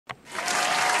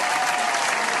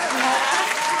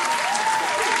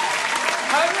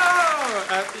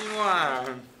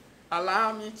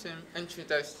Allow me to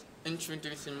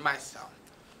introducing myself.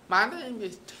 My name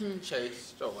is TJ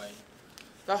Story,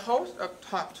 the host of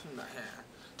Talk to the Hand.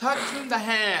 Talk to the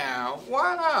Hand,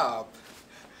 what up?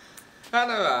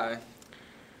 Anyway,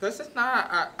 this is not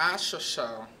an actual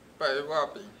show, but it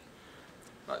will be,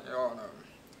 like you all know.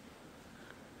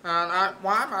 And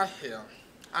why am I here?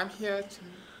 I'm here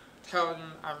to tell you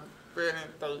I'm really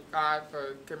thank God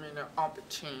for giving me the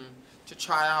opportunity to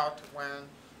try out to win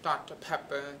Dr.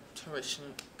 Pepper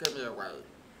tuition giveaway.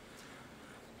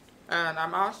 And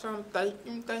I'm also thank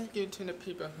you to the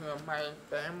people who are my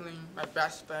family, my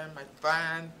best friend, my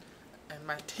friend, and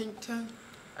my teacher,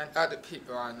 and other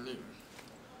people I knew.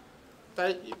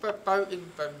 Thank you for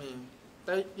voting for me.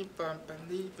 Thank you for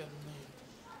believing me.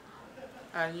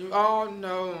 And you all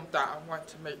know that I want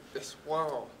to make this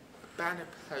world a better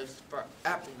place for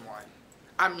everyone.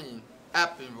 I mean,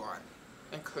 everyone,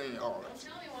 including all of you.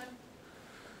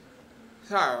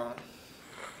 So,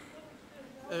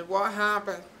 it will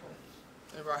happen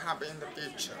in the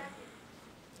future,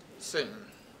 soon.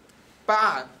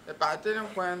 But if I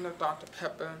didn't win the Dr.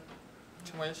 Pepper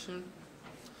tuition,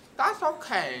 that's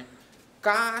okay.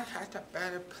 God has a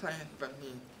better plan for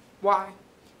me. Why?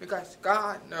 Because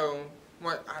God knows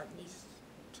what I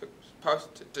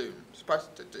supposed to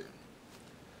do.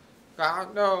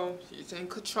 God knows He's in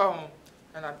control,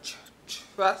 and I'm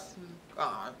trusting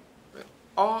God with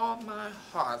all my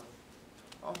heart,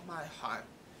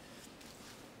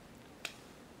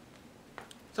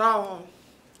 So,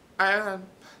 and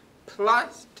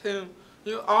plus too,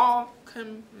 you all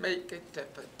can make a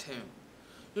difference too.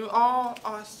 You all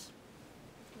are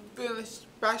really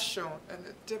special in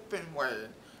a different way,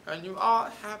 and you all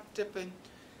have different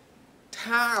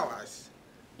talents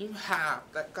you have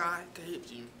that God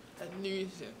gave you and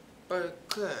use it for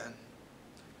good,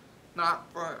 not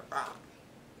for bad.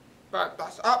 But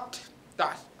that's up to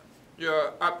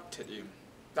you.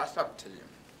 That's up to you.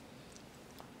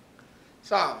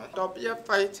 So don't be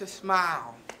afraid to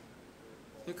smile.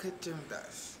 You could do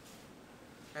this,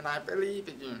 and I believe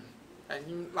in you, and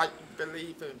you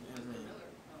believe in me.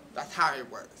 That's how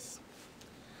it works.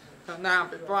 So now,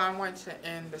 before I want to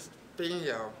end this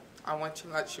video, I want to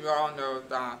let you all know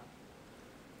that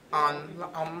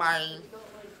on my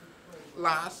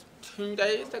last 2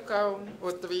 days ago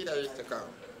or 3 days ago,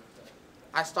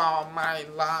 I saw my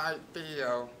live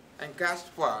video, and guess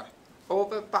what?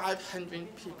 Over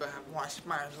 500 people have watched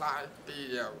my live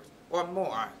videos or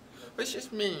more, which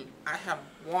just means I have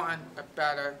won a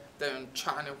better than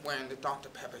trying to win the Dr.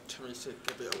 Pepper tuition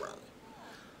giveaway.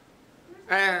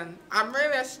 And I'm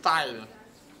really excited,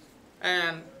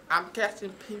 and I'm guessing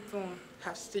people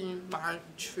have seen my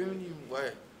truly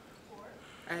work.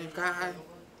 And God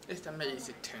is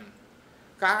amazing too.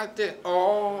 God did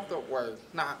all the work,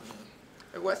 not me.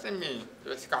 It wasn't me, it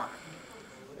was God.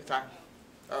 Is that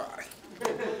alright?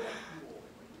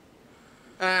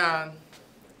 And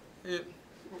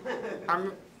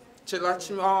I'm to let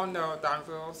you all know that I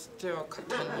will still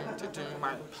continue to do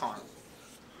my part.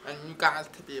 And you guys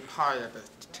could be a part of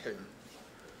it too.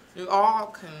 You all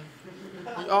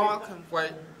can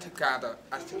work together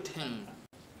as a team.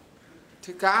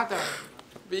 Together,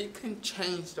 we can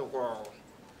change the world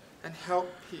and help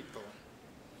people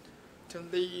to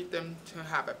lead them to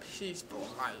have a peaceful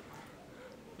life.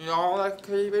 You all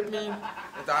agree with me?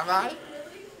 Is that right?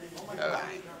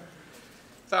 Alright.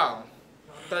 So,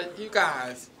 thank you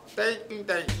guys. Thank you.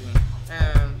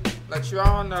 And let you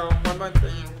all know one more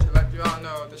thing. You all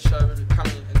know the show will be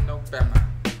coming in November.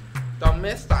 Don't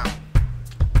miss out.